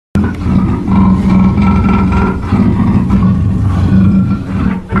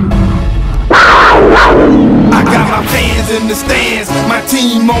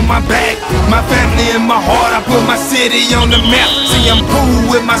team on my back, my family in my heart. I put my city on the map. See, I'm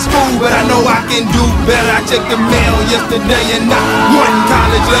cool with my school, but I know I can do better. I checked the mail yesterday and not one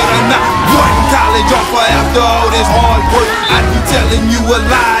college letter, not one college offer. After all this hard work, I'd be telling you a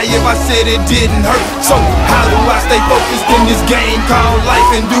lie if I said it didn't hurt. So how do I stay focused in this game called life?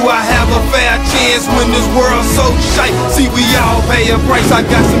 And do I have a fair chance when this world's so shite? See, we all pay a price. I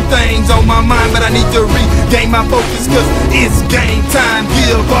got some things on my mind, but I need to regain my focus, cause it's game time.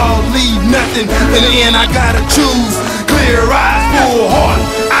 Give all, leave nothing. In the end I gotta choose. Clear eyes, full heart,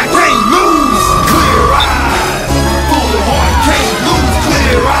 I can't lose. Clear eyes, full heart, can't lose.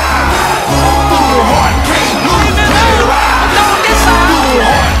 Clear eyes, full heart, can't lose. Clear eyes, full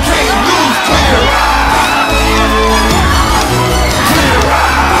heart, can't lose. Clear eyes, clear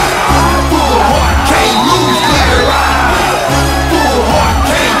eyes, full heart, can't lose. Clear eyes, full heart,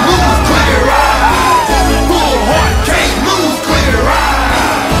 can't lose. Clear eyes, full heart, can't lose. Clear eyes.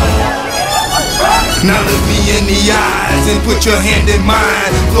 Now look me in the eyes and put your hand in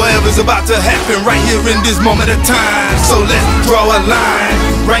mine. Forever's about to happen right here in this moment of time. So let's draw a line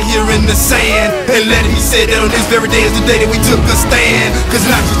right here in the sand, and let it be said that on this very day is the day that we took a stand. Cause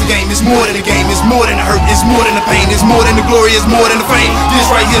not just a game, it's more than a game. It's more than the hurt, it's more than the pain. It's more than the glory, it's more than the fame. This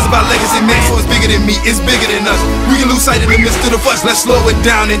right here is about legacy, man. So it's bigger than me, it's bigger than us. We can lose sight in the midst of the fuss. Let's slow it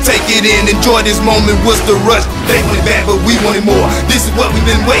down and take it in. Enjoy this moment, what's the rush? They want it bad, but we want it more. This is what we've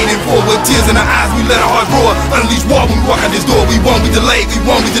been waiting for. With tears in our eyes, we let our hearts roar. Unleash war when we walk out this door. We won't be delayed, we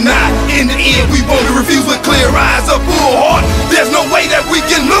won't be denied. In the end, we won't be refused. With clear eyes, a full heart, there's no way that we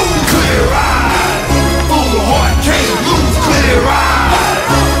can lose. Clear eyes, full heart, can't lose. Clear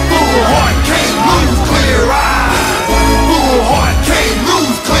eyes, full heart, can't lose. Clear eyes, full heart, can't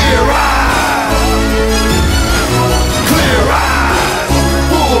lose. Clear eyes, clear eyes,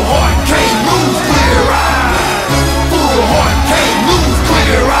 full heart, can't lose. Clear eyes, full heart, can't lose.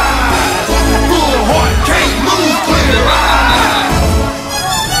 Clear eyes, full heart, can't lose. Clear eyes.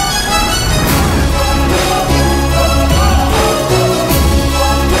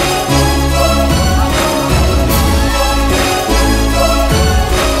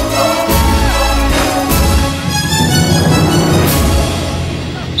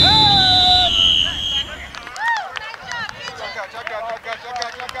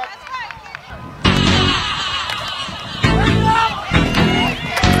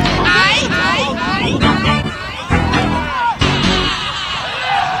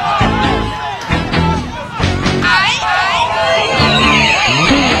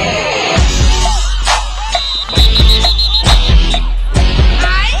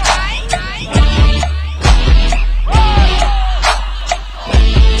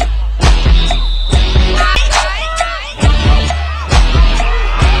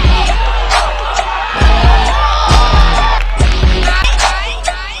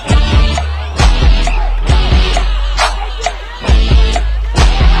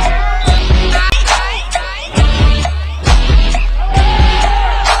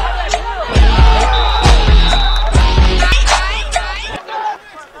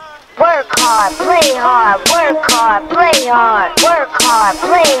 Play hard, work hard, play hard, work hard,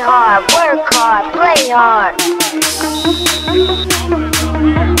 play hard, work hard, play hard.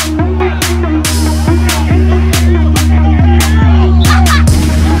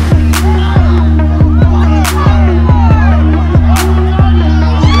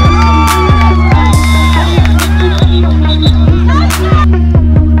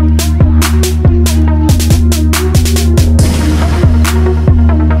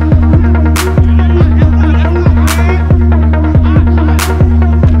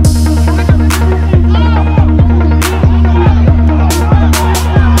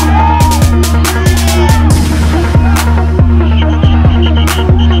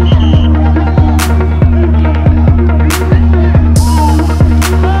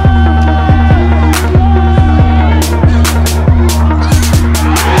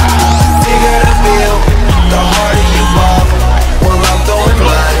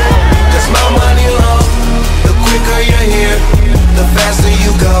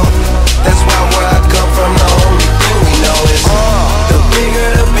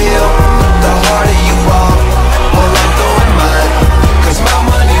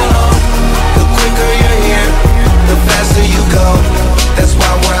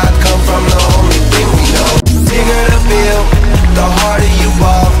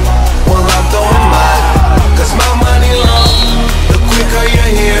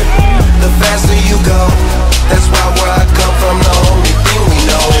 That's why where I come from, the only thing we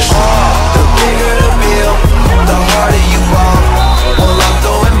know is the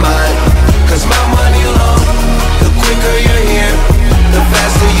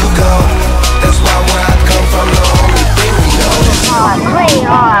play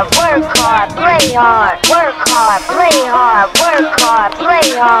hard, work hard, play hard, work hard, play hard, work hard,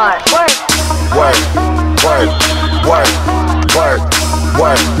 play hard, work. Work, work, work, work,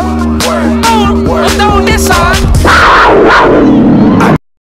 work, work, work. Don't this on.